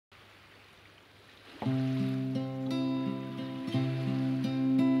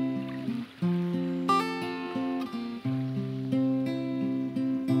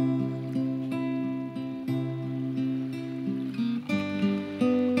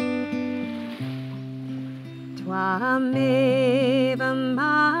Twameva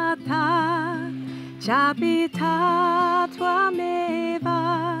mata, chapita twameva,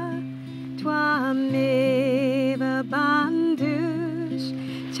 twameva bandush,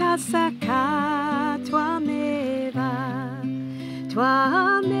 chasaka twameva,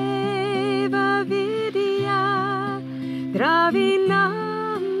 twameva vidya,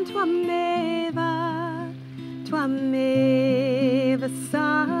 dravinam twameva, twameva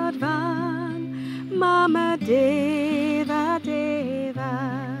sarvam, mama deva deva,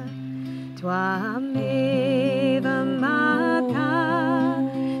 twameva mata,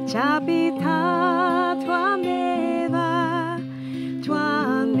 chapita twameva,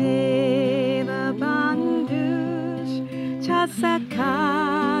 twameva bandush, chasaka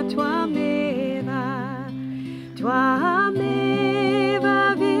twameva, twameva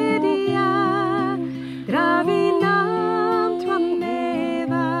vidya, dravinam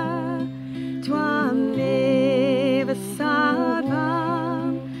twameva, twameva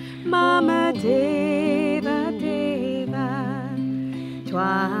sarvam, mama deva deva,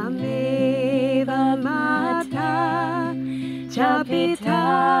 twameva mata, chapita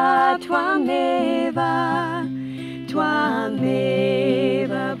twameva,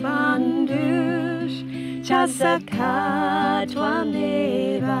 twameva bandush, chasaka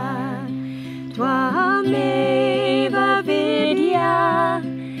twameva, twameva vidya,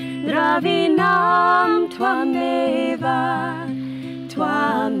 dravinam twameva,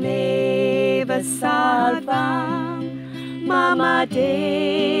 twameva sarvam, mama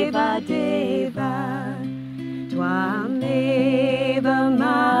deva deva, twameva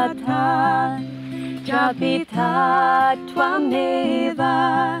mata, chapita twameva,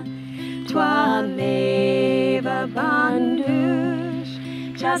 twameva bandush,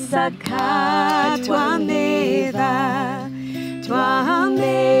 chasaka twameva,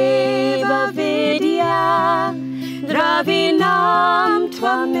 twameva vidya, dravinam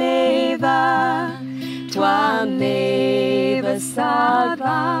twameva, twameva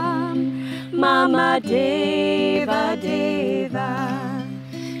sarvam, mama deva deva,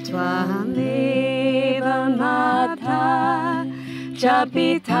 twameva mata,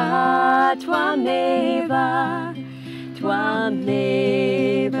 chapita twameva,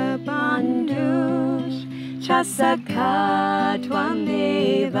 twameva bandush, chasaka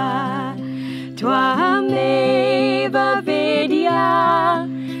twameva, twameva vidya,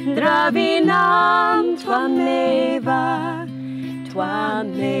 dravinam twameva,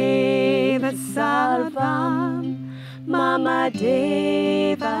 twameva sarvam, mama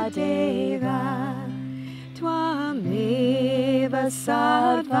deva deva, twameva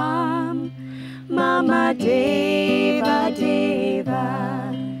sarvam, mama deva deva,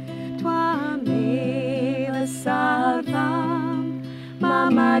 twameva sarvam,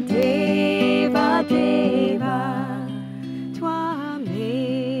 mama deva.